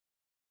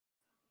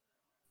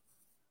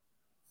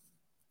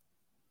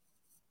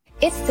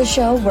It's the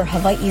show where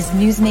Hawaii's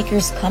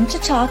newsmakers come to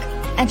talk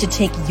and to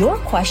take your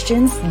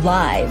questions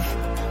live.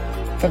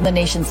 From the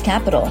nation's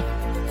capital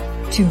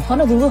to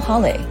Honolulu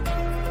Hale,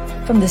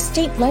 from the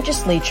state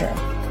legislature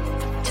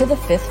to the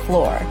fifth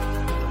floor.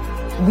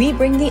 We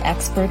bring the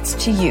experts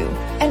to you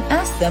and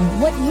ask them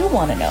what you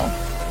want to know.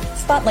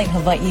 Spotlight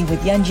Hawaii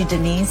with Yanji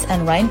Denise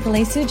and Ryan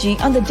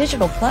Pelesuji on the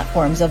digital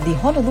platforms of the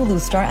Honolulu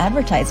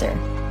Star-Advertiser.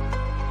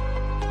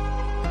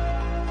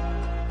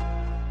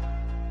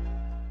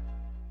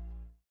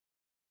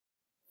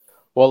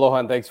 Well, aloha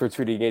and thanks for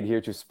tuning in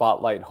here to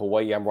Spotlight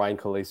Hawaii. I'm Ryan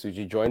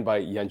Pelesuji, joined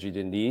by Yanji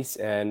Denise,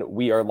 and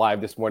we are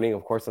live this morning,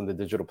 of course, on the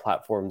digital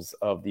platforms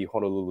of the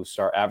Honolulu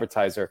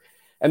Star-Advertiser.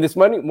 And this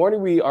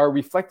morning we are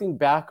reflecting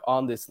back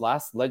on this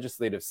last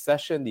legislative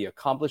session, the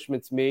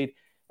accomplishments made,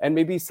 and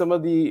maybe some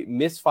of the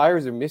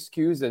misfires or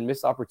miscues and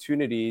missed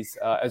opportunities,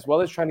 as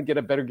well as trying to get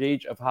a better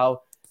gauge of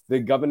how the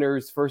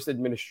governor's first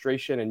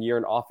administration and year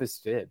in office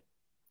did.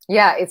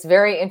 Yeah, it's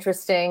very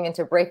interesting. And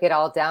to break it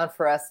all down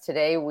for us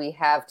today, we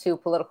have two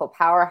political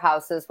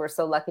powerhouses. We're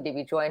so lucky to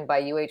be joined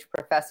by UH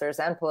professors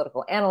and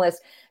political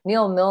analysts,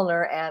 Neal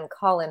Milner and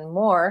Colin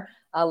Moore.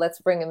 Let's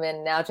bring them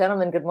in now.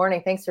 Gentlemen, good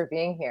morning. Thanks for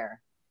being here.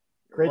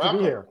 Great to be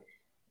here.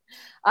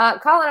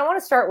 Colin, I want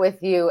to start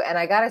with you. And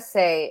I got to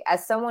say,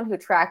 as someone who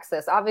tracks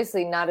this,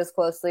 obviously not as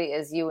closely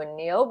as you and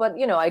Neal, but,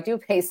 I do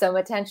pay some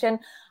attention.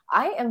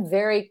 I am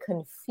very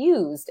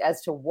confused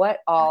as to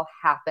what all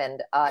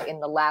happened in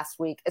the last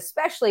week,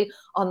 especially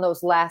on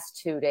those last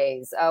 2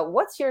 days.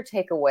 What's your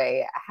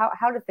takeaway?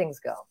 How did things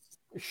go?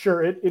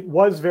 Sure. It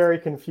was very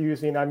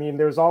confusing. I mean,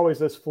 there's always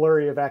this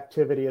flurry of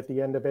activity at the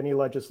end of any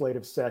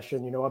legislative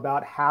session.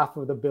 About half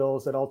of the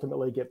bills that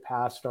ultimately get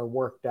passed are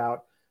worked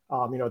out,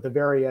 at the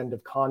very end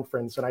of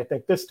conference. And I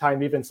think this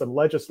time, even some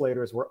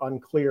legislators were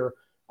unclear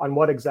on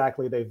what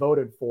exactly they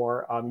voted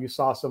for. You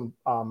saw some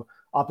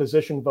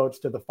opposition votes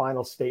to the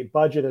final state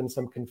budget and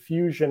some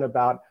confusion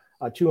about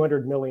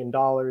 $200 million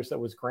that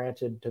was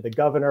granted to the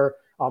governor.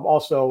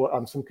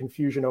 Also, some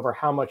confusion over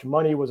how much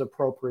money was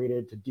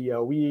appropriated to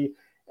DOE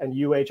and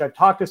UH. I've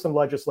talked to some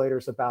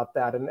legislators about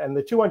that. And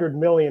the $200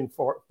 million,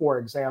 for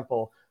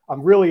example,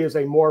 really is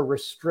a more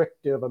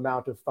restrictive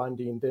amount of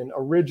funding than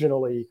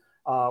originally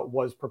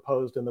was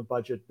proposed in the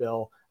budget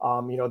bill.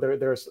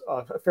 There's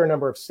a fair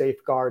number of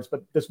safeguards,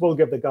 but this will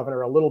give the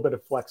governor a little bit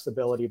of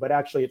flexibility, but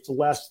actually it's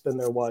less than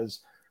there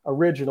was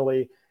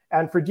originally.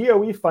 And for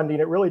DOE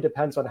funding, it really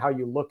depends on how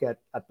you look at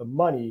the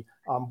money,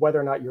 whether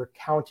or not you're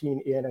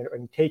counting in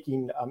and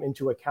taking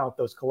into account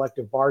those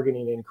collective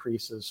bargaining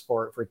increases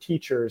for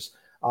teachers.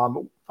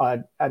 And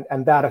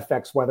that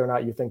affects whether or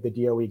not you think the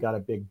DOE got a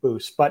big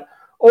boost. But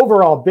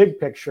overall, big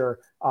picture,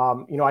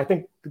 I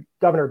think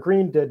Governor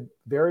Green did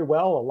very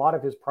well. A lot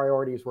of his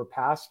priorities were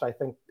passed. I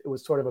think it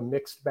was sort of a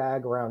mixed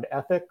bag around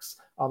ethics,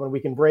 and we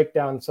can break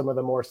down some of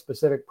the more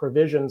specific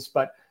provisions.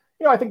 But,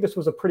 I think this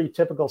was a pretty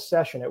typical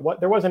session.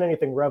 There wasn't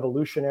anything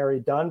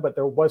revolutionary done, but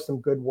there was some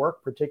good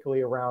work,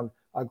 particularly around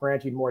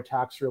granting more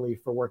tax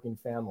relief for working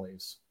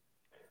families.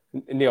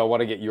 Neal, I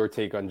want to get your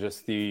take on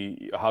just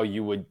how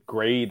you would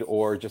grade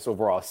or just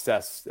overall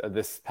assess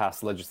this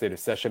past legislative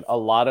session. A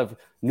lot of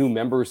new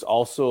members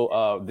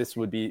also, this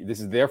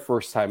is their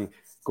first time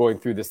going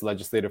through this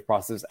legislative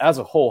process. As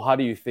a whole, how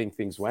do you think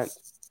things went?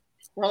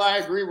 Well, I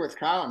agree with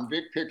Colin.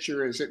 Big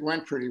picture is it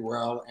went pretty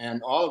well.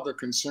 And all of the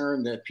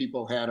concern that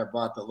people had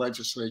about the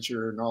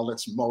legislature and all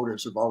its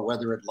motives about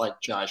whether it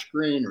liked Josh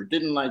Green or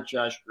didn't like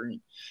Josh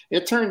Green,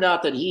 it turned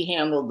out that he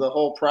handled the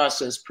whole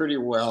process pretty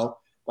well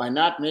by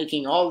not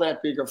making all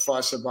that big a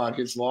fuss about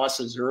his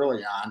losses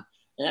early on.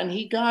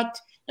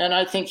 And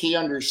I think he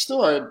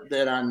understood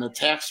that on the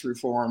tax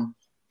reform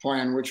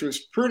plan, which was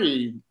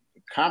pretty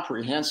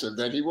comprehensive,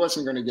 that he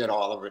wasn't going to get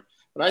all of it.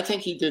 But I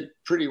think he did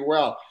pretty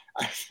well.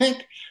 I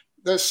think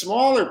the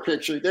smaller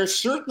picture, there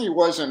certainly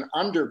was an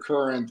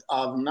undercurrent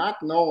of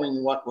not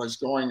knowing what was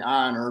going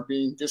on or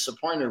being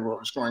disappointed with what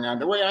was going on.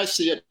 The way I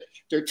see it,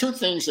 there are two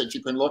things that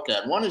you can look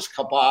at. One is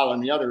cabal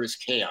and the other is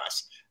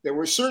chaos. There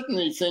were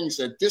certainly things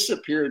that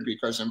disappeared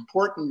because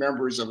important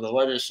members of the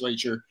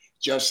legislature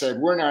just said,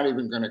 we're not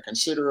even going to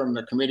consider them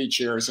the committee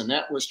chairs. And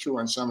that was true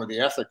on some of the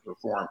ethic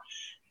reform.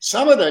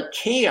 Some of the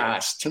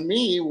chaos, to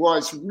me,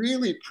 was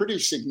really pretty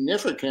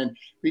significant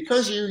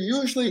because you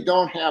usually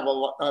don't have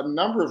a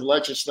number of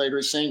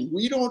legislators saying,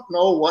 we don't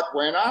know what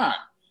went on.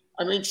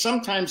 I mean,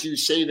 sometimes you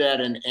say that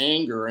in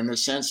anger in the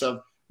sense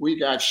of we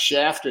got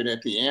shafted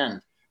at the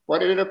end.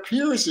 But it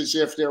appears as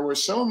if there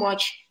was so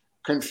much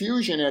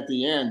confusion at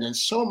the end and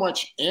so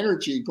much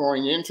energy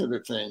going into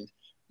the thing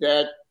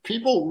that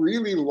people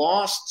really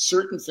lost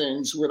certain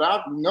things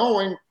without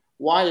knowing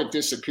why it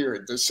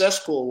disappeared. The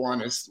cesspool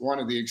one is one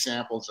of the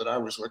examples that I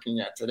was looking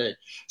at today.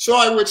 So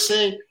I would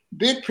say,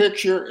 big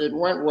picture, it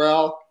went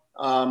well.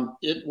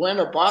 It went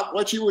about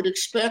what you would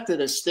expect at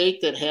a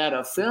state that had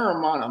a fair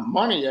amount of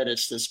money at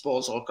its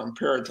disposal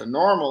compared to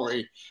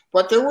normally.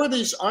 But there were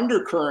these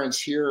undercurrents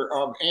here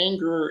of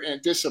anger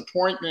and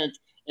disappointment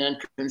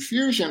and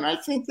confusion, I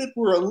think, that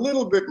were a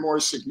little bit more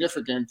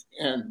significant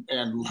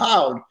and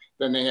loud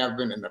than they have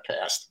been in the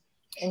past.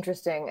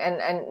 Interesting.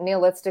 And Neal,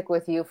 let's stick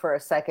with you for a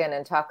second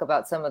and talk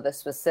about some of the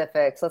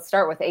specifics. Let's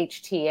start with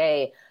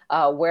HTA,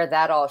 where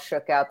that all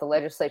shook out. The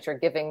legislature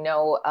giving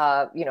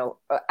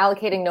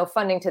allocating no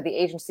funding to the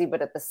agency,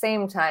 but at the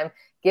same time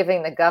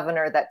giving the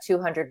governor that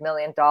 $200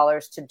 million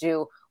to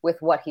do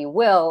with what he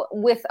will,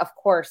 with, of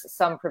course,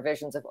 some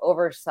provisions of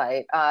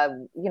oversight.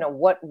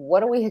 What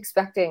are we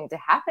expecting to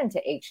happen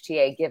to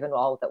HTA given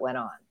all that went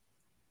on?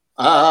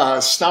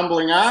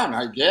 Stumbling on,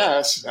 I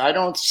guess. I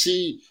don't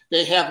see,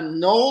 they have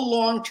no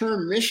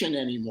long-term mission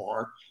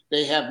anymore.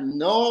 They have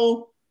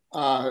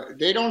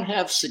they don't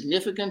have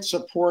significant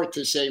support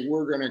to say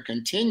we're going to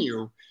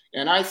continue.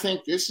 And I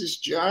think this is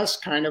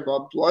just kind of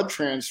a blood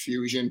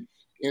transfusion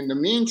in the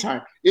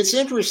meantime. It's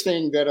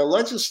interesting that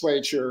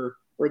legislatures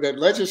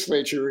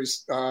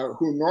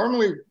who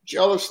normally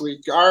jealously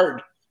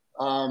guard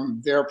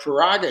their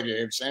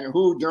prerogatives and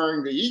who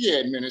during the Ige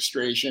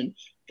administration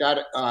got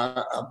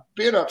a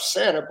bit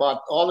upset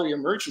about all the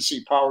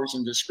emergency powers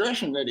and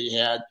discretion that he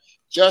had,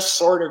 just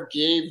sort of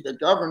gave the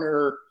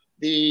governor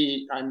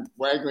I'm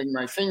waggling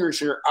my fingers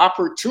here,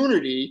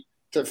 opportunity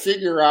to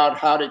figure out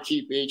how to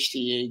keep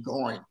HTA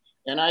going.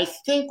 And I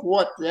think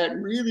what that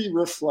really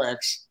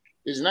reflects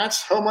is not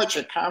so much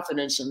a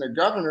confidence in the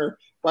governor,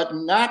 but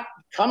not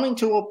coming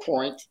to a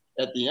point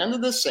at the end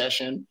of the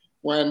session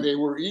when they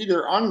were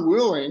either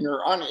unwilling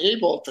or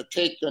unable to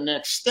take the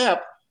next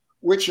step,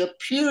 which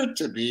appeared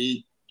to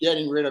be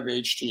getting rid of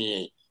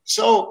HTA.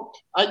 So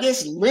I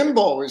guess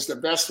limbo is the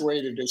best way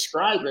to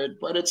describe it,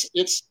 but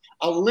it's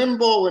a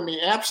limbo in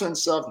the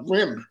absence of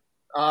limb.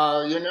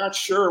 You're not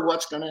sure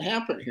what's going to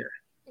happen here.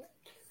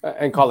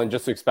 And Colin,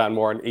 just to expand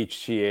more on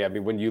HTA, I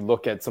mean, when you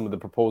look at some of the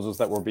proposals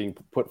that were being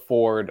put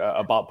forward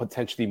about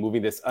potentially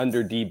moving this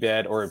under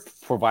DBED or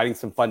providing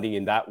some funding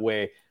in that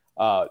way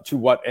to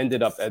what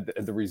ended up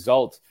at the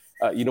result,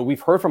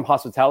 we've heard from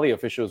hospitality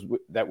officials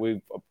that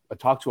we've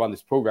talked to on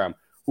this program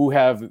who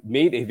have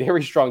made a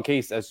very strong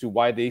case as to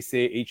why they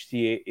say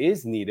HTA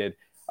is needed.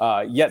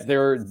 Yet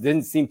there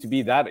didn't seem to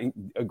be that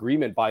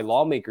agreement by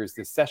lawmakers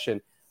this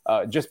session.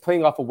 Just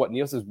playing off of what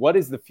Neal says, what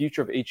is the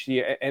future of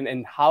HTA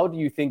and how do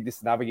you think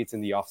this navigates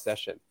in the off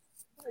session?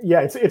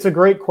 Yeah, it's a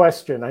great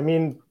question. I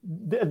mean,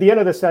 at the end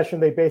of the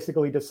session, they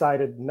basically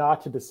decided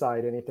not to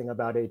decide anything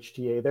about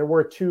HTA. There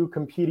were two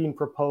competing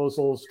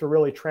proposals to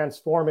really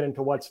transform it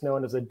into what's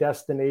known as a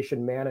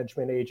destination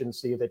management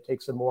agency that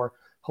takes a more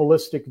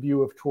holistic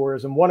view of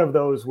tourism. One of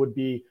those would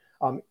be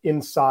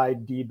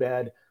inside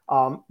DBED.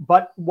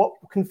 But what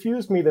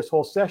confused me this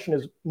whole session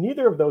is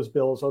neither of those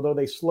bills, although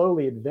they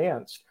slowly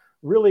advanced,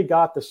 really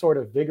got the sort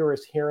of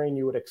vigorous hearing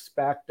you would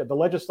expect. The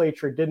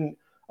legislature didn't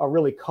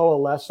really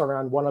coalesce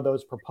around one of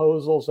those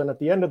proposals. And at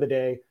the end of the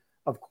day,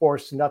 of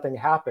course, nothing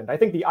happened. I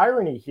think the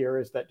irony here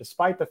is that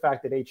despite the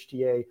fact that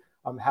HTA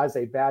has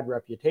a bad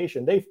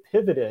reputation, they've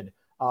pivoted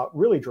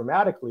really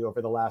dramatically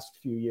over the last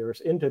few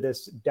years into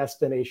this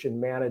destination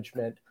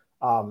management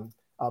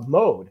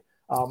mode.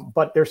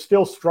 But they're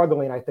still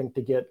struggling, I think,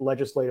 to get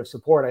legislative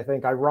support. I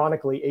think,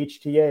 ironically,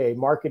 HTA,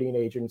 marketing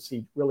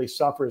agency, really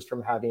suffers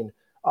from having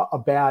a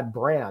bad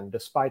brand,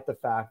 despite the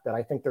fact that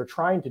I think they're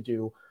trying to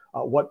do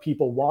what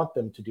people want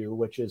them to do,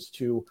 which is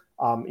to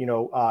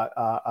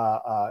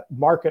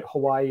market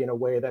Hawaii in a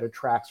way that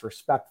attracts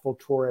respectful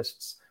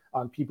tourists,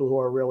 people who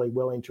are really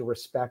willing to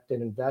respect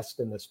and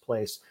invest in this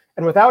place.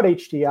 And without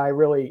HTA, I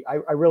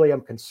really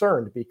am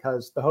concerned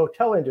because the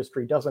hotel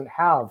industry doesn't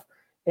have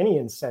any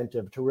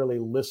incentive to really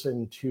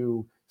listen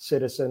to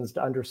citizens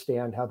to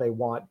understand how they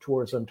want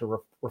tourism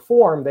to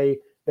reform. They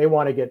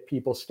want to get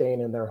people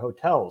staying in their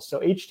hotels. So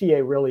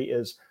HTA really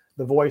is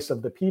the voice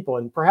of the people,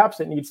 and perhaps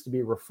it needs to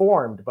be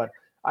reformed, but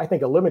I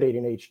think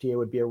eliminating HTA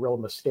would be a real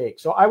mistake.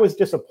 So I was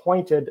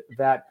disappointed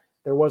that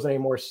there wasn't a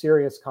more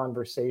serious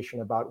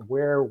conversation about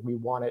where we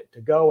want it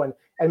to go.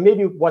 And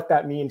maybe what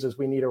that means is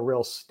we need a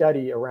real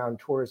study around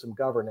tourism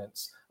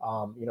governance,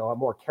 a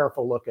more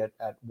careful look at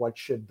what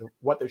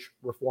the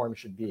reform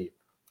should be.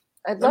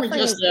 Let me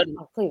just add,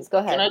 please go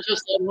ahead. Can I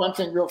just add one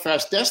thing real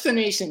fast?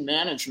 Destination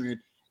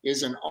management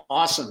is an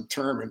awesome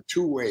term in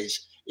two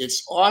ways.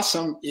 It's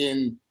awesome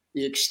in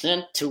the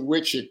extent to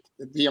which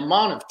the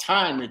amount of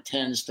time it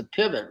tends to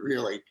pivot,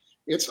 really.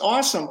 It's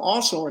awesome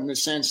also in the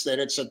sense that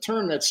it's a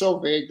term that's so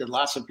vague that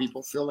lots of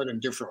people fill it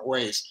in different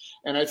ways.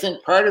 And I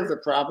think part of the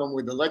problem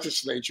with the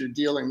legislature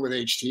dealing with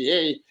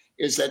HTA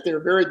is that there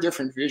are very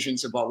different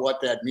visions about what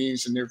that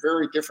means, and there are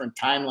very different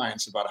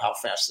timelines about how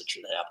fast it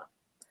should happen.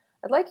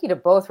 I'd like you to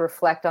both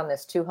reflect on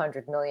this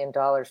 $200 million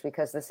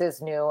because this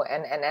is new.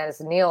 And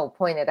as Neal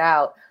pointed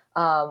out,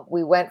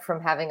 we went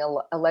from having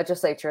a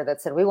legislature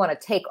that said, we want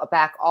to take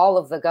back all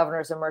of the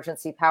governor's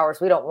emergency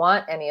powers. We don't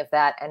want any of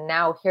that. And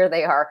now here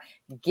they are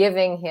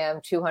giving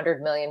him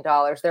 $200 million.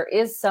 There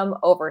is some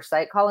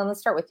oversight. Colin, let's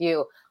start with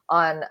you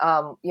on,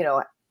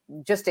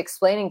 just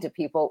explaining to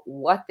people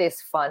what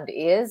this fund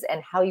is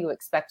and how you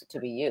expect it to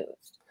be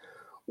used.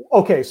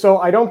 Okay,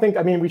 so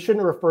we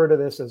shouldn't refer to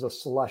this as a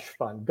slush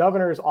fund.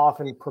 Governors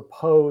often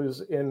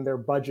propose in their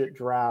budget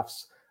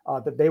drafts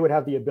that they would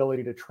have the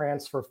ability to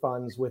transfer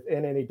funds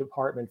within any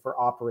department for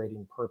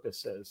operating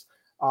purposes.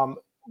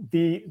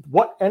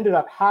 what ended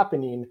up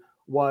happening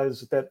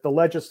was that the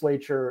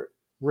legislature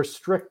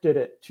restricted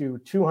it to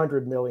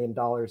 $200 million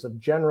of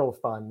general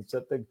funds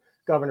that the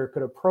governor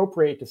could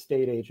appropriate to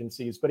state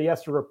agencies, but he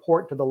has to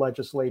report to the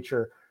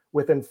legislature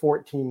within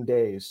 14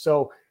 days.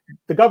 So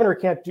the governor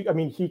can't do, I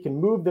mean, he can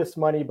move this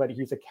money, but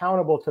he's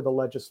accountable to the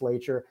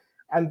legislature.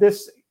 And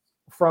this,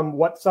 from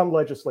what some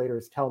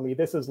legislators tell me,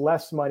 this is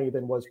less money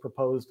than was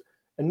proposed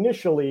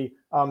initially,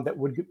 that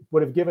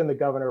would have given the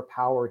governor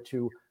power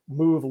to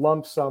move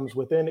lump sums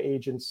within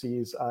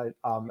agencies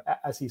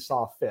as he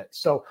saw fit.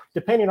 So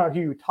depending on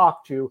who you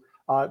talk to,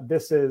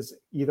 this is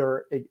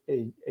either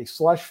a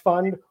slush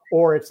fund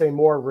or it's a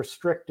more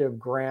restrictive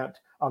grant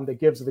that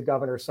gives the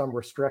governor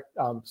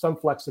some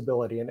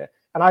flexibility in it.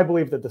 And I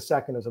believe that the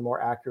second is a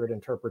more accurate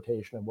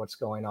interpretation of what's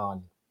going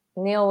on.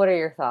 Neal, what are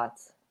your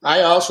thoughts?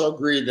 I also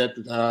agree that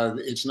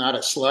it's not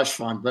a slush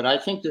fund, but I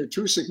think there are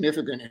two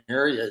significant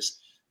areas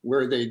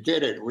where they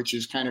did it, which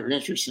is kind of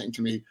interesting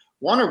to me.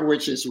 One of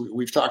which is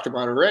we've talked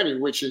about already,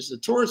 which is the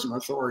Tourism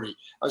Authority.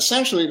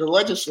 Essentially, the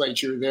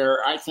legislature there,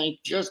 I think,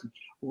 just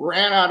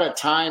ran out of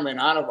time and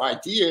out of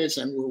ideas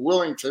and were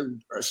willing to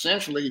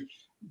essentially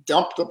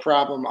dump the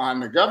problem on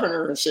the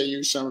governor and say,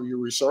 use some of your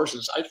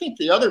resources. I think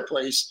the other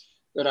place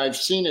that I've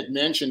seen it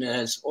mentioned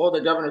as, oh,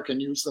 the governor can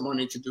use the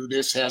money to do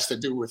this has to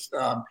do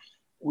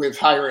with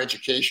higher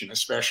education,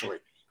 especially.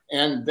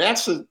 And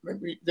that's the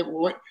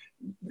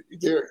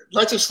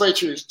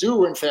legislatures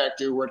do, in fact,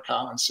 do what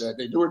Colin said.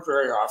 They do it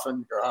very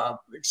often.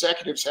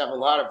 Executives have a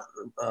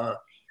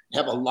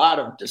lot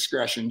of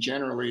discretion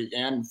generally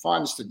and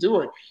funds to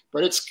do it.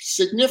 But it's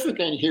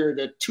significant here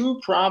that two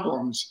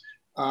problems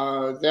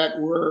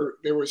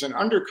there was an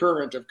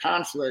undercurrent of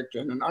conflict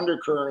and an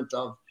undercurrent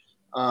of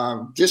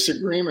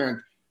disagreement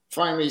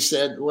finally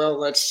said, well,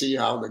 let's see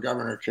how the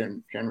governor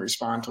can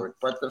respond to it.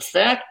 But the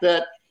fact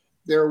that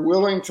they're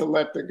willing to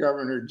let the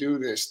governor do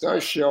this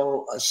does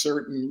show a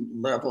certain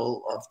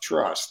level of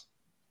trust.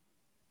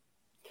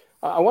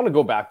 I want to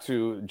go back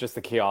to just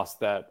the chaos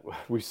that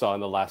we saw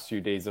in the last few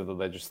days of the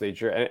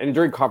legislature and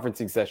during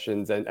conferencing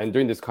sessions and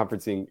during this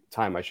conferencing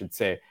time, I should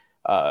say.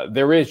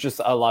 There is just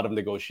a lot of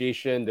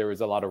negotiation. There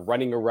is a lot of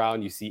running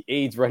around. You see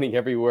aides running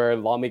everywhere,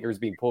 lawmakers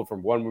being pulled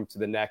from one room to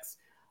the next.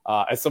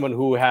 As someone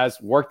who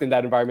has worked in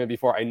that environment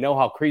before, I know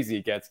how crazy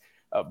it gets.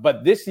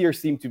 But this year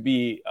seemed to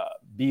be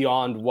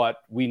beyond what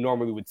we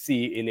normally would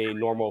see in a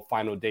normal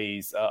final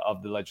days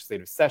of the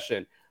legislative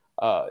session.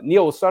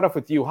 Neal, we'll start off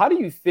with you. How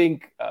do you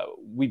think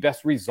we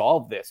best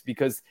resolve this?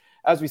 Because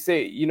as we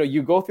say,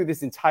 you go through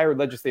this entire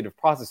legislative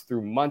process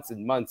through months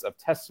and months of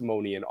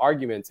testimony and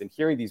arguments and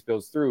hearing these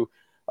bills through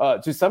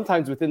to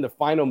sometimes within the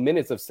final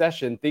minutes of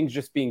session, things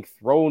just being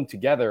thrown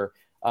together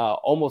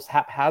almost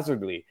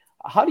haphazardly.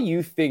 How do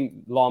you think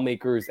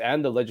lawmakers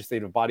and the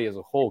legislative body as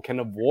a whole can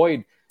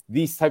avoid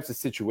these types of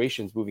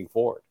situations moving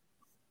forward?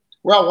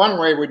 Well, one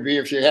way would be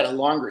if you had a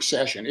longer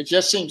session. It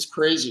just seems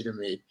crazy to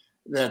me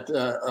that,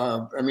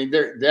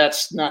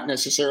 that's not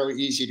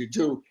necessarily easy to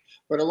do,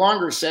 but a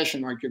longer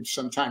session might give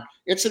some time.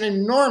 It's an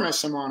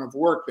enormous amount of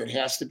work that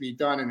has to be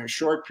done in a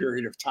short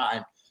period of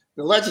time.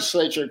 The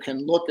legislature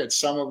can look at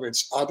some of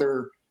its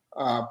other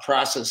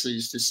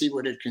processes to see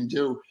what it can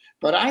do.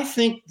 But I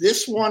think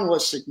this one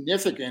was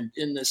significant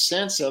in the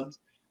sense of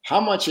how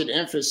much it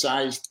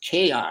emphasized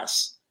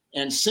chaos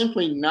and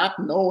simply not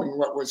knowing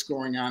what was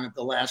going on at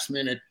the last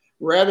minute,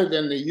 rather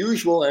than the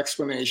usual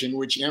explanation,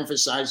 which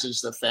emphasizes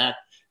the fact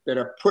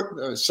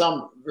that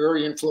some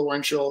very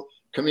influential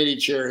committee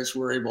chairs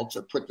were able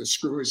to put the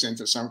screws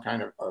into some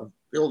kind of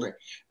building.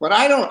 But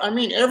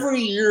every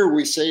year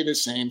we say the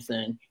same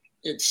thing.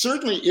 It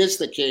certainly is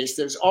the case.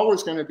 There's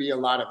always going to be a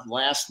lot of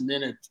last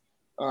minute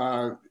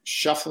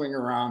shuffling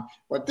around,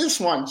 but this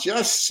one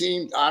just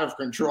seemed out of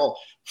control.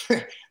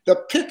 The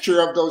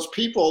picture of those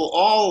people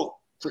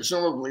all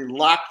presumably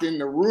locked in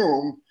the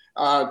room,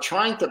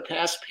 trying to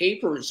pass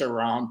papers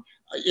around.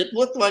 It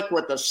looked like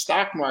what the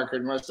stock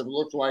market must have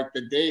looked like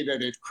the day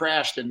that it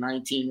crashed in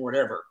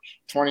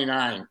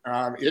 29.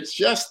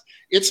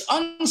 It's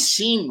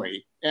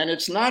unseemly and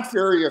it's not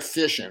very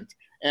efficient.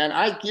 And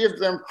I give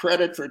them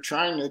credit for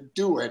trying to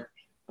do it,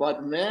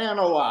 but man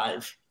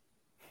alive.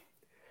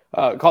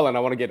 Colin, I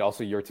want to get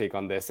also your take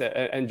on this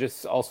and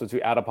just also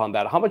to add upon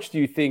that. How much do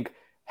you think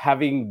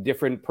having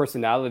different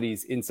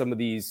personalities in some of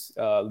these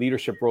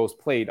leadership roles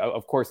played?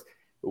 Of course,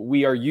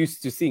 we are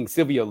used to seeing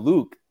Sylvia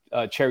Luke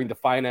chairing the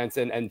finance,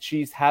 and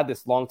she's had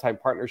this longtime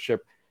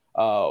partnership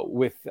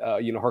with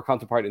her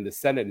counterpart in the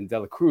Senate, in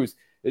Dela Cruz.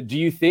 Do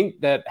you think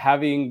that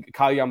having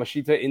Kyle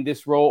Yamashita in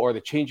this role or the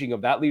changing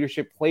of that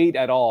leadership played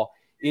at all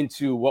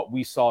into what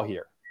we saw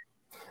here?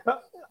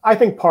 I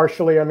think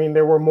partially. I mean,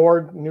 there were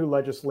more new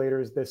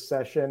legislators this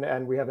session,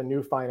 and we have a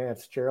new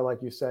finance chair,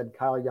 like you said,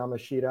 Kyle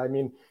Yamashita. I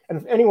mean,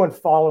 and anyone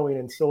following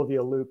in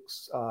Sylvia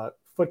Luke's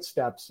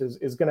footsteps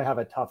is going to have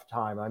a tough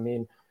time. I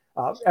mean,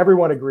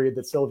 everyone agreed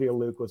that Sylvia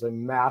Luke was a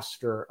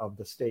master of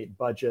the state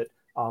budget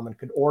and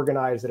could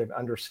organize it and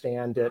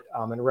understand it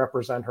and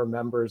represent her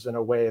members in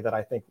a way that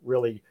I think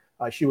really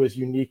she was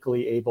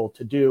uniquely able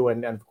to do.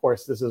 And of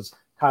course, this is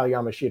Kyle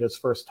Yamashita's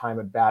first time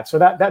at bat. So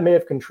that may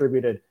have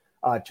contributed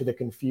to the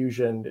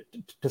confusion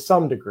to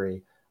some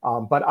degree.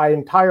 But I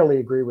entirely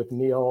agree with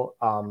Neal.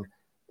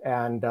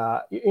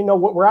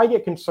 Where I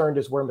get concerned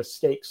is where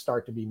mistakes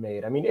start to be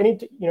made. I mean,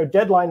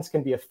 deadlines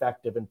can be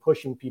effective in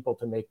pushing people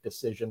to make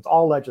decisions.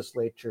 All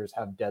legislatures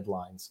have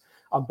deadlines.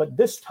 But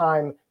this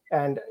time,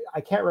 and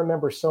I can't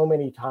remember so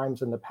many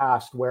times in the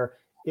past where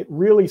it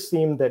really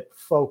seemed that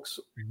folks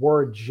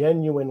were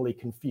genuinely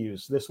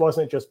confused. This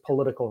wasn't just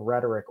political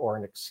rhetoric or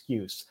an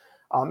excuse.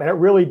 And it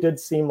really did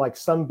seem like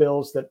some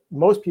bills that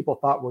most people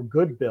thought were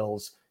good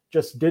bills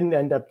just didn't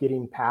end up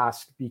getting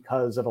passed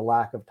because of a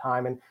lack of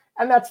time. And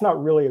that's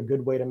not really a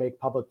good way to make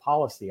public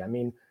policy. I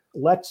mean,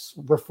 let's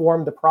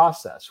reform the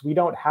process. We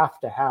don't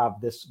have to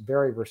have this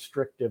very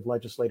restrictive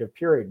legislative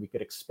period. We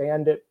could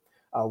expand it.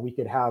 We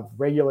could have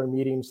regular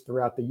meetings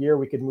throughout the year.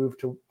 We could move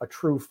to a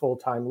true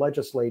full-time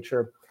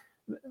legislature.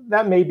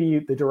 That may be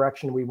the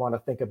direction we want to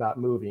think about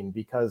moving,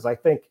 because I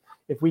think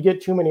if we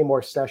get too many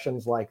more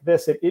sessions like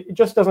this, it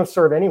just doesn't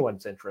serve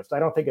anyone's interest. I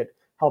don't think it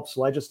helps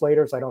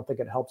legislators. I don't think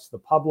it helps the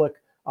public.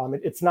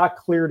 It's not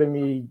clear to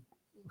me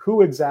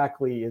who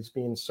exactly is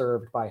being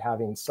served by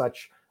having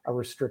such a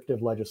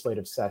restrictive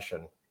legislative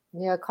session.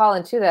 Yeah,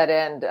 Colin, to that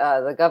end,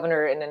 the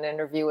governor in an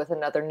interview with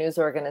another news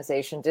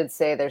organization did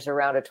say there's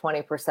around a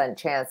 20%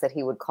 chance that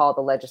he would call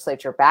the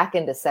legislature back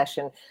into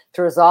session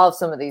to resolve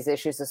some of these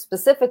issues,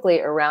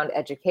 specifically around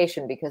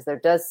education, because there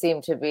does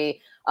seem to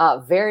be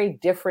very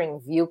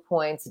differing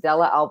viewpoints.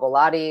 Della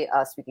Al-Baladi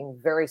speaking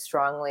very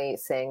strongly,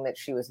 saying that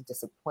she was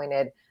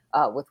disappointed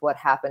with what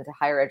happened to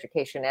higher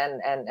education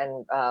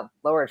and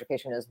lower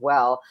education as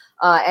well.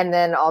 And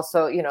then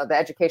also, the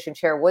education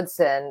chair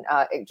Woodson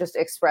just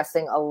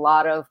expressing a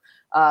lot of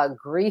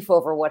grief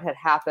over what had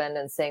happened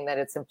and saying that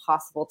it's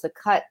impossible to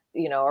cut,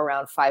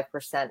 around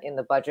 5% in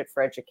the budget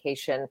for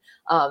education.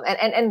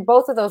 And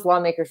both of those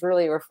lawmakers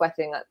really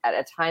reflecting at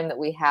a time that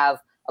we have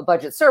a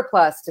budget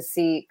surplus to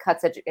see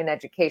cuts in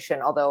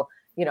education, although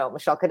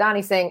Michelle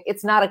Kadani saying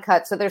it's not a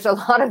cut. So there's a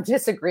lot of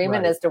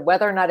disagreement as to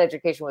whether or not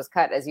education was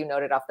cut, as you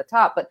noted off the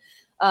top. But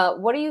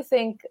what do you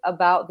think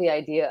about the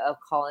idea of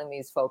calling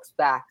these folks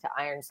back to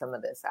iron some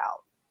of this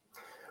out?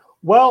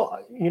 Well,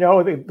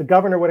 the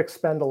governor would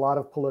expend a lot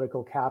of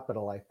political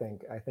capital, I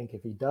think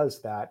if he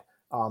does that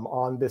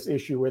on this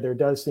issue where there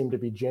does seem to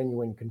be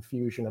genuine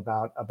confusion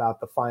about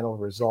the final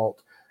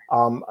result.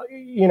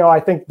 I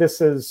think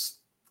this is,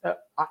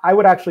 I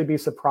would actually be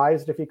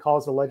surprised if he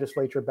calls the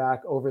legislature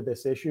back over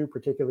this issue,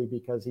 particularly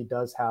because he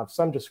does have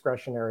some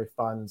discretionary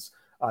funds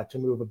to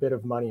move a bit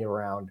of money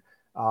around.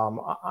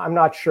 I'm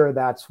not sure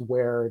that's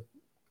where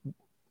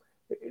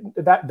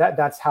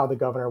that's how the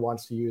governor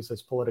wants to use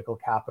his political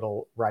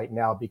capital right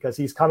now, because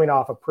he's coming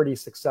off a pretty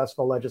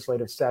successful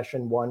legislative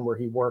session, one where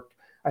he worked,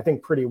 I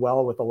think, pretty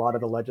well with a lot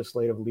of the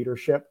legislative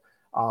leadership.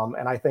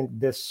 And I think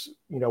this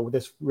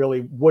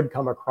really would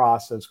come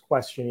across as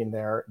questioning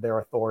their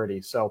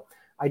authority. So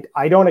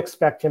I don't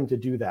expect him to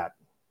do that.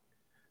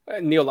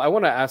 Neal, I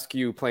want to ask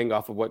you, playing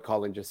off of what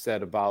Colin just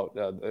said about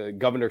the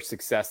governor's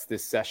success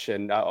this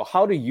session,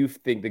 how do you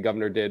think the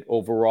governor did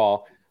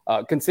overall,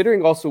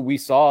 considering also we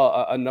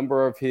saw a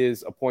number of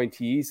his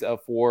appointees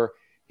for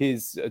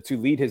to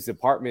lead his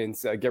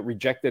departments get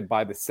rejected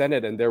by the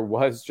Senate, and there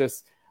was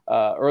just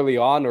early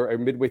on or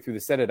midway through the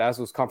Senate, as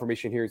those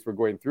confirmation hearings were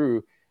going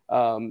through,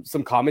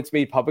 some comments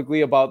made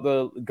publicly about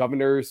the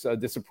governor's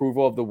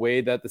disapproval of the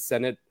way that the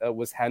Senate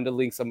was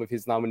handling some of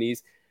his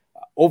nominees.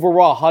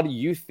 Overall, how do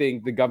you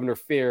think the governor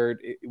fared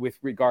with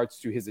regards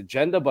to his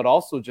agenda, but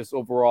also just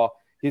overall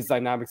his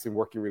dynamics and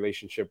working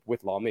relationship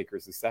with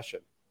lawmakers this session?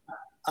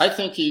 I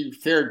think he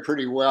fared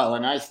pretty well.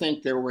 And I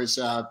think there was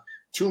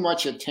too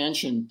much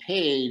attention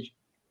paid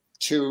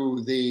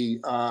to the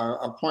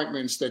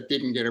appointments that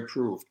didn't get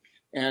approved.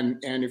 And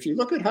if you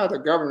look at how the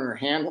governor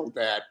handled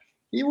that,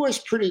 he was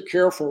pretty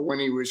careful when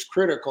he was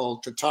critical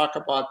to talk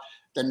about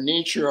the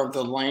nature of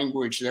the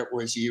language that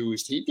was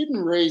used. He didn't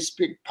raise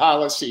big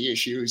policy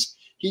issues.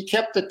 He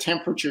kept the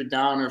temperature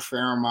down a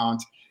fair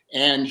amount,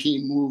 and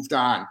he moved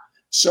on.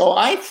 So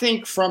I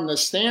think from the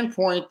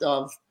standpoint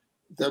of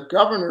the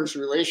governor's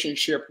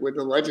relationship with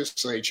the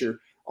legislature,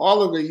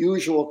 all of the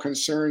usual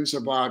concerns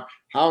about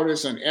how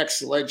does an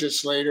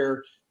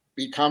ex-legislator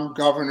become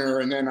governor,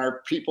 and then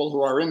are people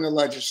who are in the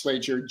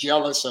legislature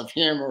jealous of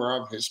him or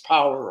of his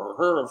power, or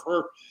her of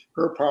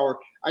her power.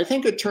 I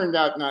think it turned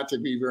out not to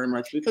be very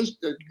much, because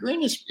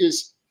Green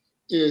is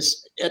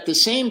at the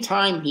same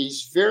time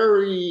he's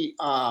very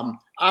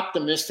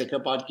optimistic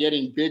about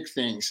getting big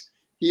things.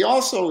 He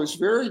also is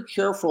very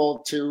careful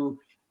to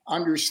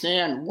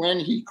understand when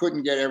he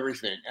couldn't get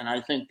everything, and I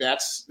think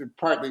that's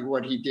partly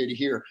what he did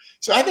here.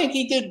 So I think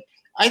he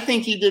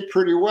did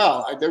pretty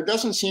well. There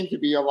doesn't seem to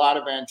be a lot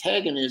of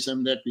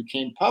antagonism that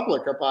became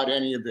public about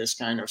any of this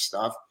kind of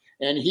stuff,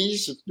 and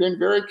he's been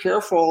very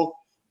careful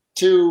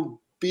to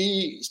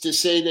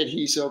say that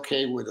he's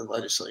okay with the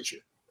legislature.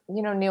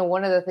 Neal,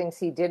 one of the things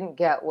he didn't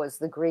get was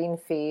the green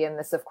fee. And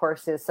this, of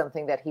course, is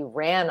something that he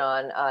ran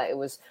on. It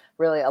was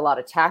really a lot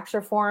of tax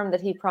reform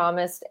that he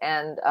promised,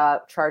 and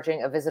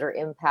charging a visitor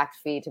impact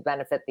fee to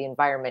benefit the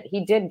environment.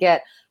 He did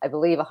get, I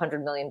believe,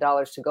 $100 million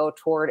to go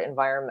toward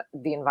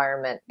the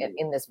environment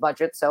in this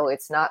budget. So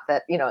it's not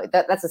that,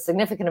 that's a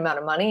significant amount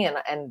of money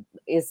and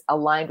is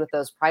aligned with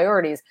those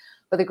priorities.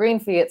 But the green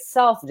fee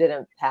itself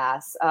didn't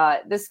pass.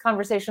 This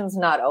conversation's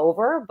not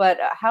over, but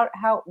how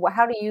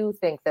do you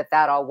think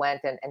that all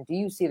went? And do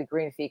you see the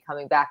green fee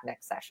coming back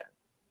next session?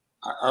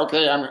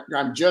 Okay,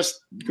 I'm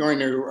just going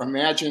to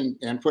imagine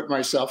and put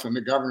myself in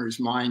the governor's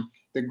mind.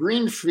 The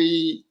green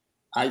fee,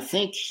 I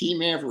think he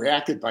may have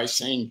reacted by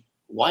saying,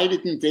 why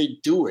didn't they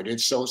do it?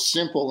 It's so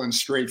simple and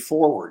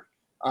straightforward.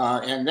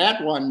 And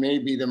that one may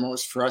be the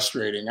most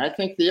frustrating. I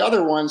think the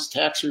other ones,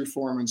 tax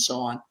reform and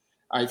so on,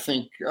 I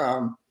think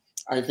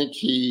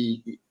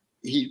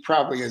he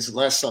probably is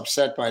less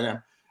upset by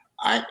them.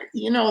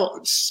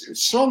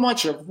 So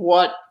much of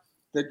what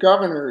the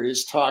governor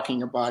is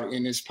talking about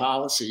in his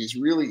policies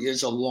really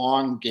is a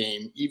long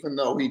game, even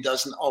though he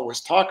doesn't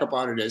always talk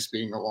about it as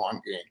being a long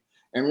game.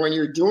 And when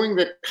you're doing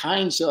the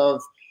kinds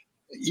of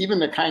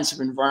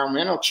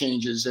environmental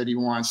changes that he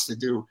wants to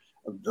do,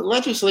 the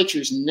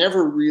legislatures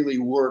never really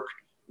work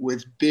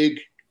with big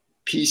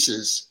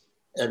pieces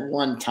at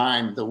one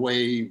time the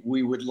way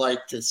we would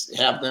like to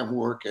have them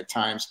work at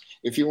times.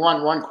 If you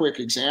want one quick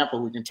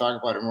example, we can talk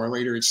about it more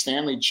later. It's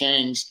Stanley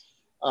Chang's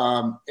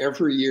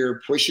every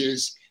year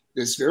pushes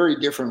this very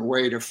different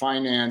way to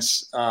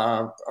finance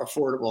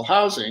affordable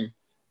housing.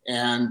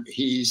 And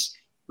he's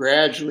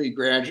gradually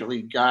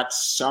got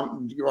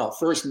something, well,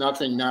 first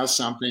nothing, now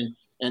something.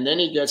 And then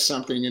he gets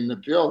something in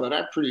the bill that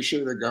I'm pretty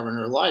sure the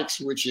governor likes,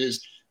 which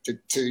is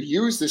to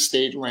use the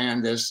state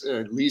land as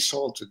a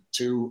leasehold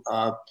to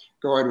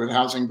go ahead with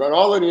housing. But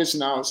all it is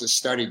now is a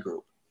study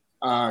group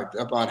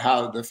about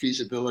how the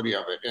feasibility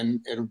of it, and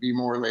it'll be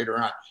more later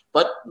on.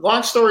 But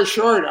long story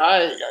short,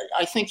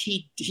 I think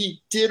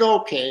he did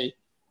okay.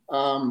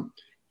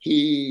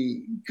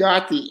 He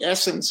got the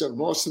essence of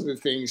most of the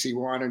things he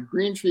wanted.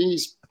 Green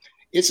fees,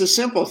 it's a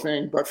simple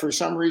thing, but for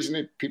some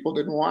reason people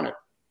didn't want it.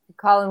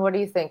 Colin, what do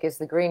you think? Is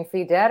the green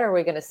fee dead, or are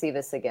we going to see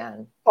this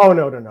again? Oh,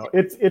 no.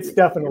 It's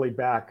definitely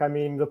back. I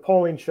mean, the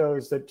polling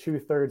shows that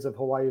 2/3 of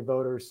Hawaii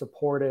voters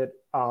support it.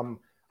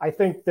 I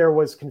think there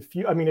was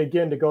confusion. I mean,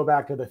 again, to go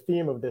back to the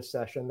theme of this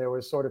session, there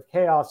was sort of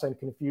chaos and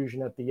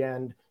confusion at the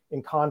end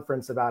in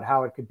conference about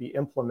how it could be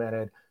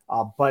implemented.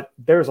 But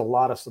there's a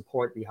lot of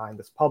support behind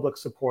this, public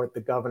support,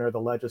 the governor, the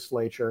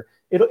legislature.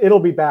 It'll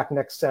be back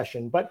next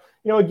session. But,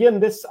 again,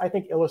 this, I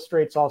think,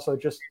 illustrates also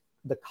just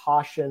the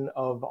caution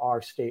of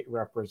our state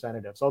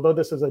representatives. Although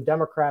this is a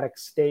Democratic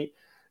state,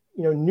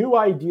 new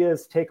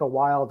ideas take a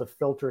while to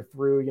filter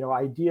through,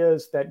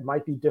 ideas that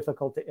might be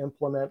difficult to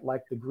implement,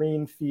 like the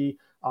green fee,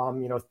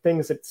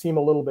 things that seem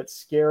a little bit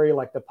scary,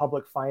 like the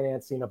public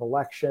financing of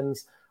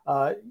elections.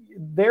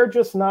 They're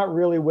just not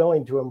really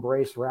willing to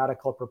embrace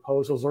radical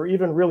proposals or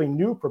even really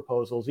new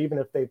proposals, even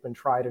if they've been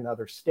tried in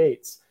other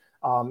states.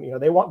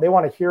 They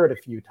want to hear it a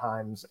few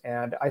times.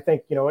 And I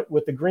think,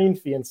 with the green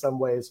fee, in some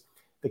ways,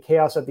 the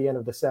chaos at the end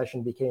of the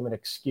session became an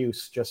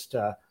excuse just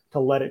to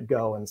let it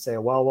go and say,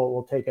 well,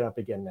 we'll take it up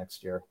again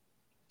next year.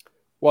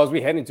 Well, as we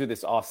head into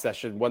this off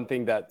session, one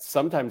thing that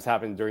sometimes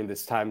happens during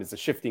this time is the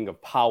shifting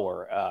of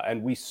power.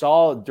 And we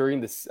saw during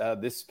this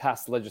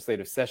past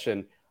legislative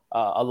session,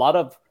 a lot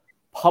of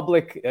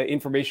public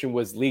information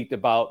was leaked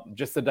about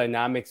just the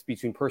dynamics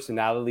between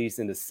personalities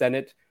in the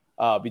Senate,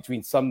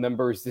 between some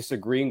members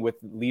disagreeing with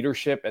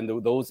leadership and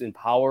those in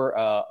power,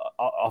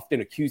 often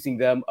accusing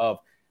them of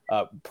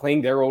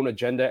playing their own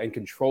agenda and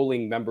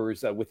controlling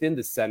members within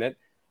the Senate.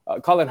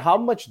 Colin, how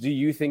much do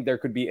you think there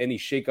could be any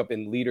shakeup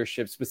in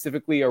leadership,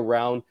 specifically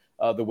around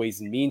the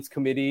Ways and Means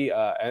Committee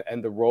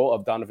and the role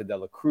of Donovan De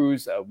La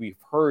Cruz? We've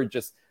heard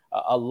just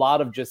a lot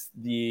of just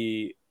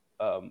the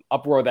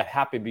uproar that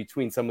happened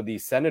between some of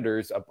these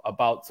senators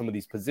about some of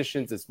these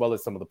positions, as well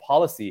as some of the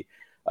policy.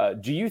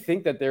 Do you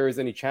think that there is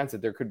any chance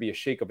that there could be a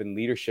shakeup in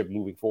leadership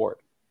moving forward?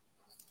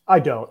 I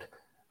don't.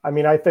 I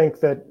mean, I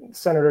think that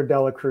Senator De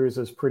La Cruz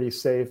is pretty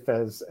safe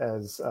as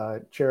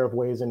chair of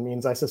Ways and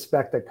Means. I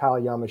suspect that Kyle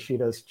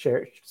Yamashita is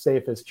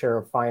safe as chair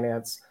of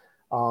Finance,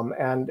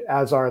 and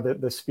as are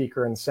the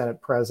Speaker and Senate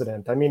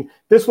President. I mean,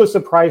 this was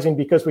surprising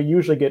because we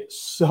usually get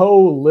so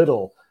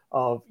little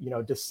of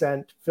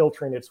dissent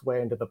filtering its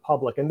way into the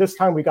public, and this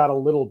time we got a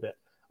little bit,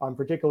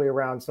 particularly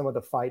around some of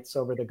the fights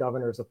over the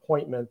governor's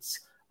appointments.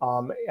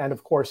 And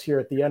of course, here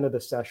at the end of the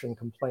session,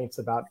 complaints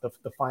about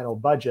the final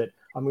budget,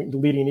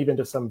 leading even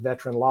to some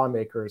veteran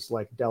lawmakers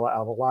like Della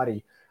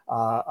Avalati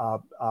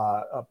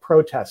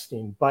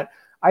protesting. But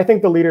I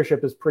think the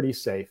leadership is pretty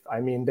safe.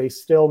 I mean, they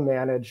still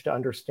manage to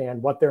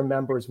understand what their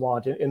members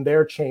want in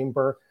their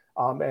chamber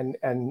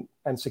and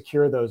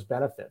secure those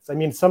benefits. I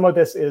mean, some of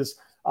this is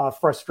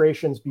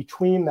frustrations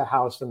between the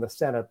House and the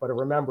Senate. But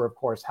remember, of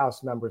course,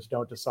 House members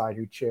don't decide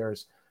who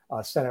chairs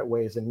Senate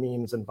Ways and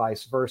Means and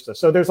vice versa.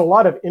 So there's a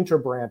lot of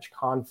interbranch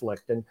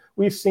conflict, and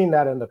we've seen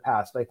that in the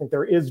past. I think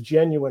there is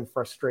genuine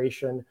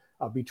frustration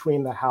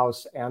between the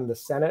House and the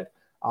Senate,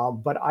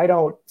 But I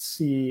don't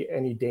see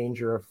any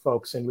danger of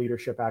folks in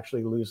leadership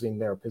actually losing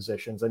their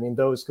positions. I mean,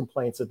 those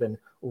complaints have been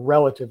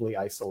relatively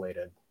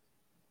isolated.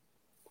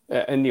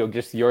 And Neal,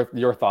 just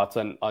your thoughts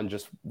on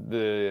just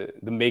the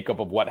makeup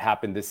of what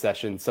happened this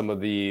session, some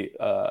of the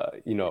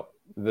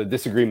the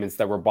disagreements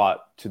that were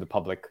brought to the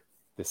public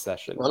this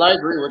session. Well, I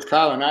agree with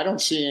Colin. I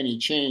don't see any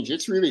change.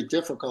 It's really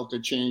difficult to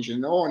change,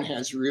 and no one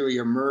has really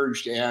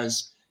emerged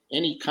as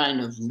any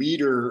kind of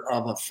leader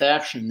of a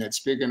faction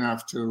that's big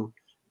enough to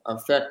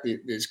affect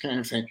this kind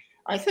of thing.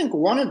 I think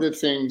one of the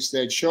things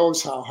that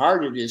shows how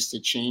hard it is to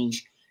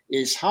change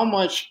is how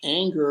much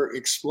anger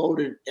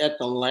exploded at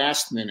the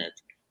last minute.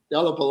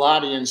 Della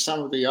Bellotti and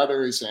some of the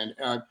others, and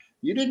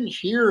you didn't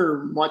hear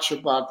much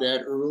about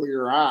that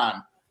earlier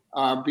on.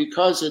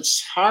 Because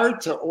it's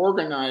hard to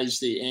organize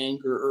the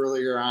anger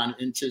earlier on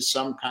into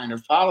some kind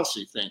of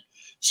policy thing.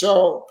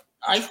 So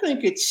I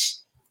think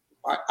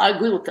I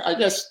agree with, I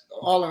guess,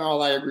 all in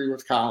all, I agree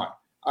with Colin.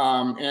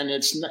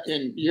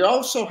 And you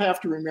also have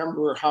to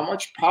remember how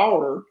much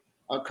power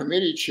a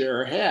committee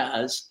chair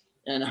has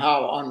and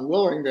how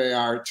unwilling they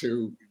are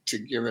to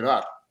give it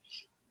up.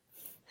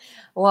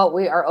 Well,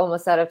 we are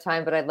almost out of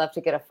time, but I'd love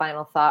to get a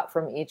final thought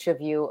from each of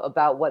you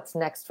about what's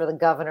next for the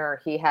governor.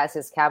 He has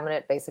his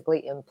cabinet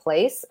basically in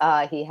place.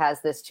 He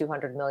has this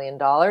 $200 million,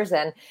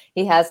 and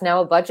he has now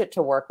a budget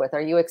to work with.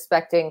 Are you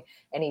expecting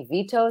any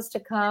vetoes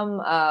to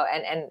come?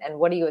 And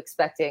what are you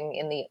expecting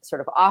in the sort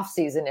of off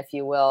season, if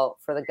you will,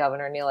 for the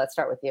governor? Neal, let's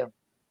start with you.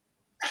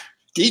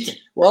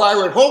 Well, I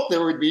would hope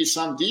there would be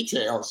some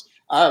details.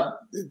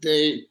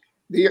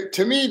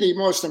 To me, the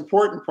most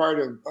important part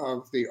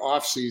of the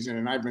off season,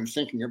 and I've been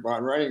thinking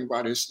about writing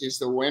about, is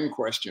the when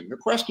question. The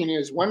question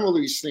is, when will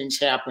these things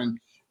happen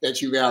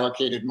that you've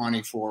allocated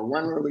money for?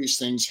 When will these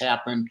things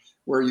happen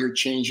where you're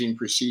changing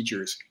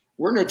procedures?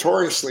 We're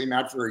notoriously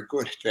not very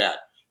good at that.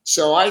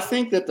 So I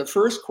think that the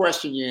first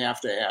question you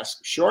have to ask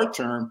short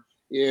term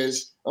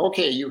is,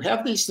 okay, you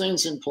have these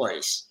things in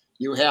place.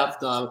 You have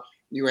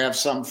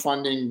some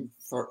funding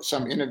for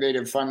some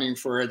innovative funding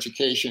for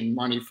education,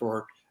 money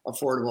for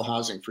affordable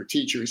housing for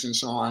teachers and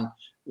so on.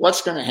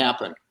 What's going to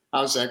happen?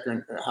 How's that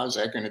going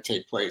to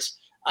take place?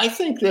 I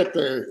think that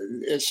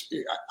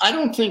I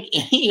don't think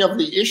any of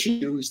the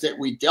issues that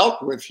we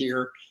dealt with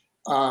here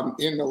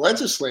in the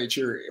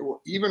legislature,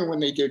 even when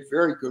they did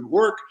very good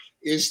work,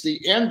 is the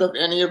end of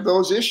any of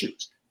those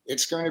issues.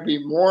 It's going to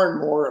be more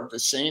and more of the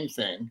same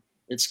thing.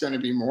 It's going to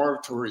be more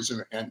of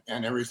tourism and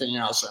everything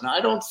else. And I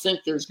don't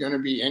think there's going to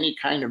be any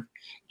kind of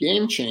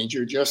game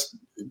changer just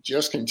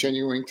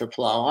continuing to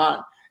plow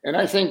on. And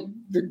I think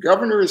the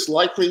governor is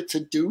likely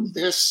to do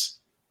this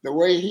the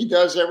way he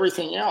does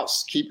everything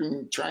else,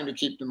 trying to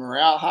keep the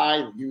morale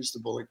high, use the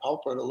bully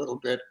pulpit a little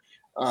bit.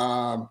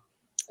 But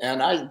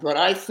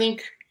I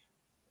think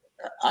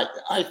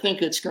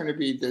it's going to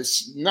be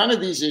this. None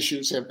of these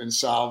issues have been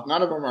solved.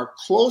 None of them are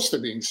close to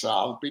being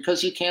solved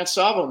because you can't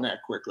solve them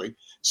that quickly.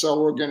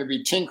 So we're going to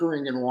be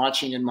tinkering and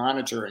watching and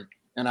monitoring.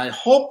 And I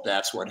hope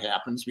that's what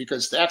happens,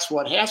 because that's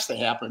what has to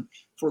happen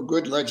for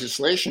good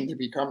legislation to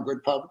become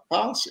good public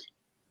policy.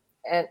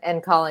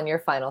 And Colin, your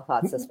final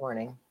thoughts this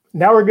morning.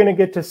 Now we're going to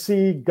get to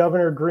see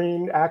Governor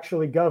Green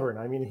actually govern.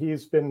 I mean,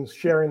 he's been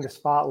sharing the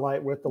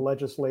spotlight with the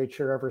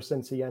legislature ever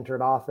since he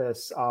entered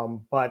office.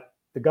 But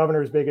the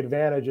governor's big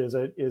advantage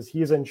is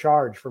he's in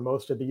charge for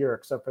most of the year,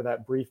 except for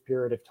that brief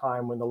period of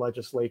time when the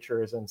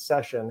legislature is in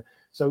session.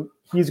 So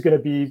he's going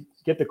to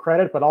get the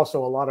credit, but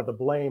also a lot of the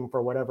blame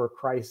for whatever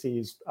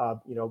crises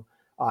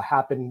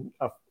happen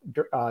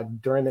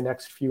during the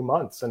next few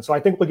months. And so I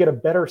think we'll get a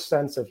better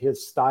sense of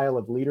his style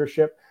of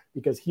leadership,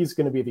 because he's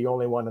going to be the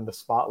only one in the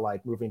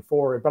spotlight moving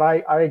forward. But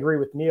I agree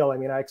with Neal. I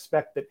mean, I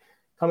expect that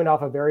coming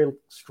off a very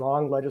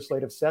strong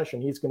legislative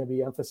session, he's going to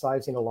be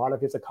emphasizing a lot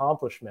of his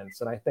accomplishments.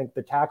 And I think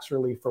the tax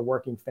relief for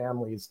working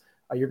families,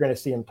 you're going to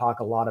see him talk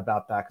a lot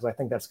about that, because I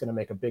think that's going to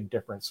make a big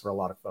difference for a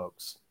lot of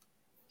folks.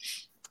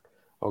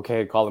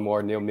 Okay, Colin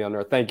Moore, Neal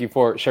Milner, thank you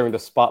for sharing the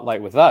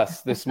spotlight with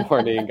us this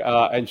morning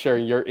and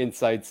sharing your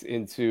insights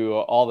into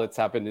all that's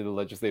happened in the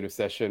legislative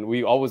session.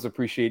 We always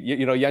appreciate,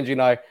 Yanji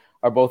and I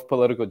are both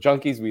political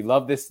junkies. We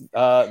love this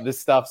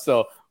stuff.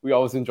 So we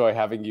always enjoy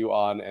having you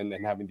on and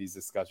having these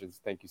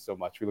discussions. Thank you so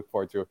much. We look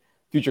forward to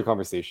future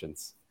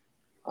conversations.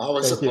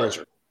 Always a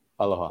pleasure.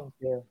 Aloha. Thank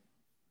you.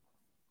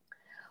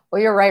 Well,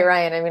 you're right,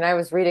 Ryan. I mean, I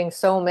was reading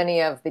so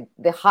many of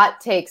the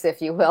hot takes,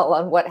 if you will,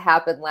 on what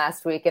happened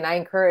last week. And I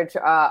encourage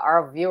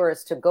our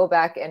viewers to go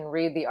back and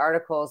read the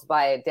articles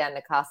by Dan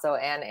Nicasso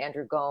and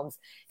Andrew Gomes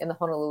in the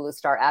Honolulu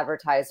Star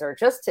Advertiser,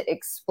 just to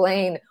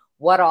explain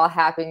what all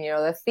happened.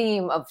 The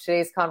theme of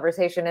today's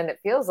conversation, and it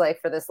feels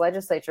like for this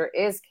legislature,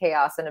 is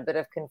chaos and a bit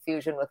of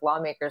confusion, with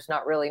lawmakers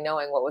not really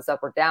knowing what was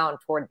up or down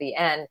toward the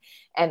end.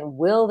 And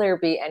will there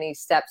be any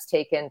steps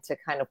taken to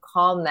kind of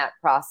calm that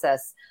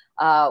process?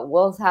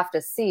 We'll have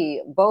to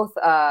see. Both,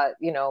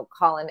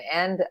 Colin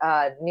and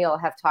Neal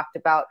have talked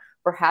about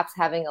perhaps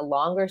having a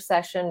longer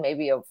session,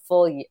 maybe a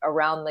full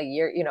around the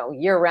year,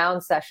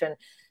 year-round session,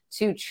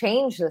 to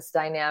change this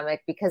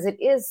dynamic, because it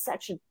is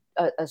such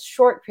a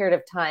short period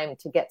of time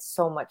to get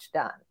so much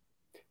done.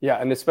 Yeah,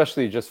 and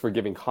especially just for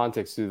giving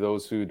context to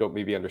those who don't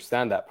maybe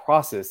understand that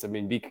process. I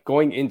mean,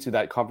 going into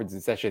that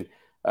conferencing session,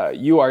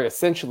 you are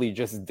essentially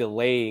just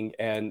delaying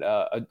and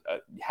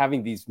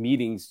having these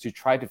meetings to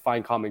try to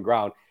find common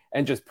ground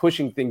and just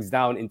pushing things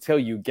down until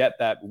you get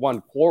that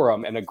one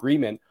quorum and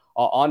agreement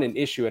on an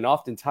issue. And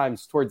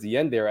oftentimes towards the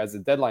end there, as the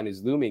deadline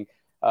is looming,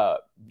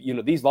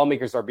 these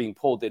lawmakers are being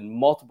pulled in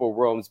multiple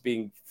rooms,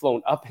 being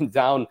flown up and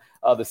down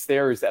the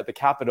stairs at the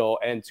Capitol,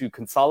 and to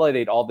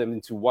consolidate all of them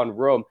into one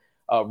room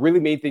really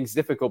made things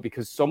difficult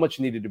because so much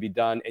needed to be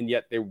done. And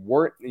yet there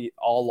weren't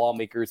all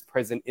lawmakers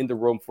present in the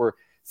room for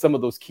some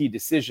of those key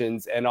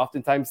decisions. And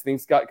oftentimes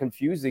things got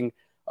confusing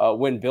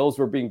when bills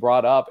were being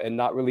brought up and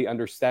not really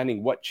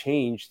understanding what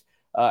changed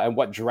and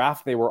what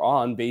draft they were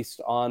on based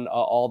on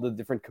all the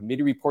different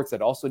committee reports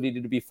that also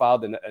needed to be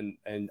filed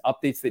and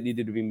updates that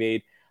needed to be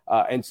made.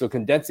 And so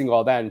condensing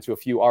all that into a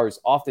few hours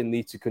often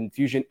leads to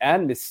confusion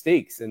and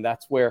mistakes. And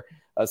that's where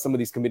some of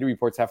these committee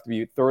reports have to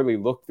be thoroughly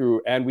looked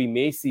through. And we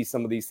may see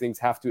some of these things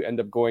have to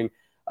end up going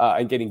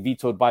and getting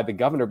vetoed by the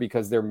governor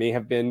because there may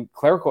have been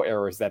clerical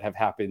errors that have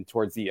happened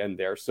towards the end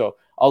there. So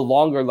a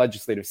longer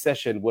legislative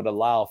session would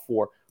allow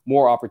for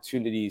more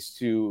opportunities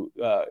to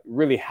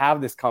really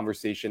have this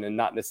conversation and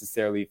not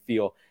necessarily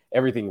feel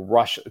everything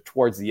rush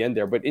towards the end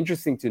there. But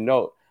interesting to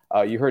note,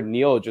 you heard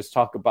Neal just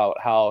talk about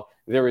how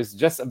there is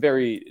just a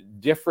very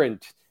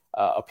different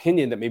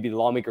opinion that maybe the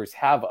lawmakers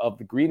have of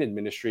the Green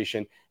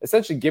administration,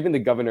 essentially giving the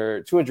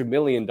governor $200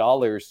 million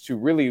to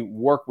really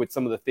work with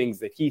some of the things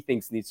that he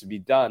thinks needs to be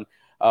done.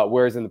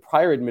 Whereas in the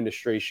prior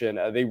administration,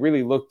 they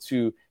really looked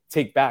to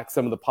take back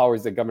some of the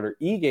powers that Governor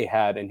Ige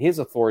had and his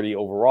authority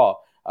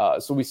overall.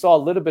 So we saw a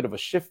little bit of a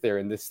shift there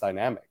in this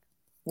dynamic.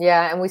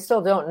 Yeah, and we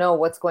still don't know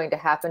what's going to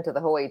happen to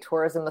the Hawaii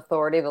Tourism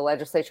Authority, the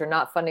legislature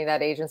not funding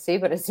that agency,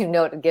 but as you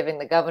noted, giving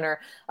the governor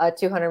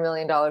 $200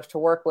 million to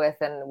work with.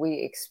 And we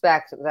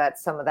expect that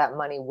some of that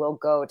money will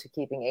go to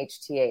keeping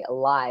HTA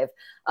alive.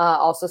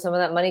 Also, some of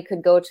that money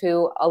could go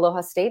to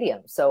Aloha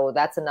Stadium. So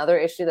that's another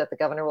issue that the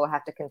governor will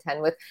have to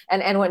contend with.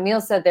 And what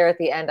Neal said there at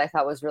the end, I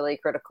thought was really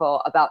critical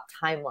about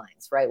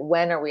timelines, right?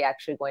 When are we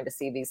actually going to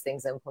see these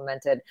things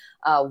implemented?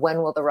 When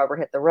will the rubber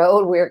hit the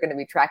road? We're going to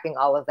be tracking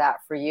all of that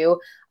for you.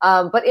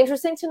 But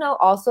interesting to know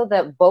also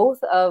that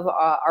both of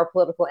our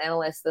political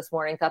analysts this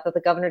morning thought that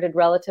the governor did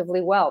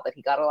relatively well, that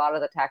he got a lot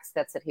of the tax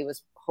cuts that he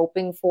was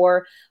hoping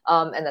for,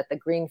 and that the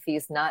green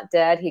fee's not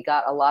dead. He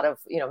got a lot of,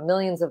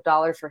 millions of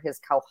dollars for his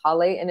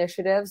Kauhale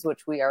initiatives,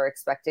 which we are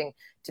expecting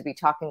to be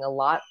talking a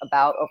lot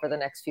about over the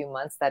next few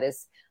months. That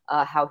is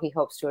how he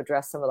hopes to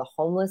address some of the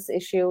homeless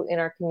issue in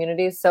our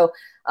communities. So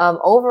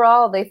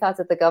overall, they thought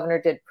that the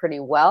governor did pretty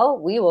well.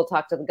 We will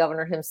talk to the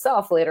governor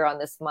himself later on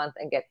this month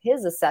and get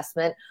his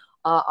assessment.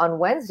 On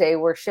Wednesday,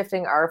 we're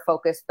shifting our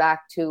focus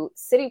back to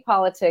city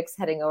politics,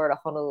 heading over to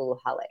Honolulu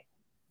Hale.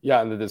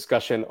 Yeah, and the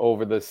discussion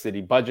over the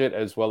city budget,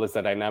 as well as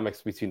the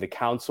dynamics between the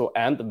council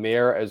and the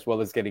mayor, as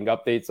well as getting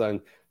updates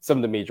on some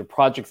of the major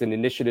projects and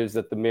initiatives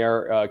that the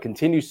mayor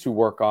continues to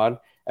work on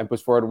and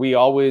puts forward. We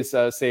always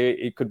say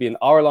it could be an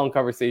hour-long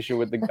conversation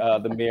with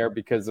the mayor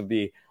because of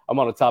the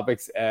amount of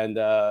topics and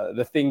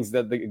the things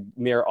that the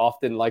mayor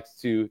often likes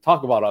to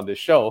talk about on this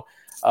show.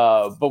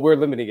 But we're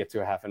limiting it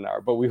to a half an hour.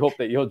 But we hope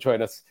that you'll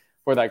join us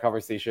for that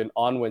conversation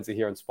on Wednesday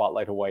here on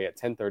Spotlight Hawaii at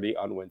 10:30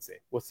 on Wednesday.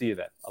 We'll see you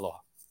then. Aloha.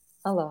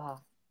 Aloha.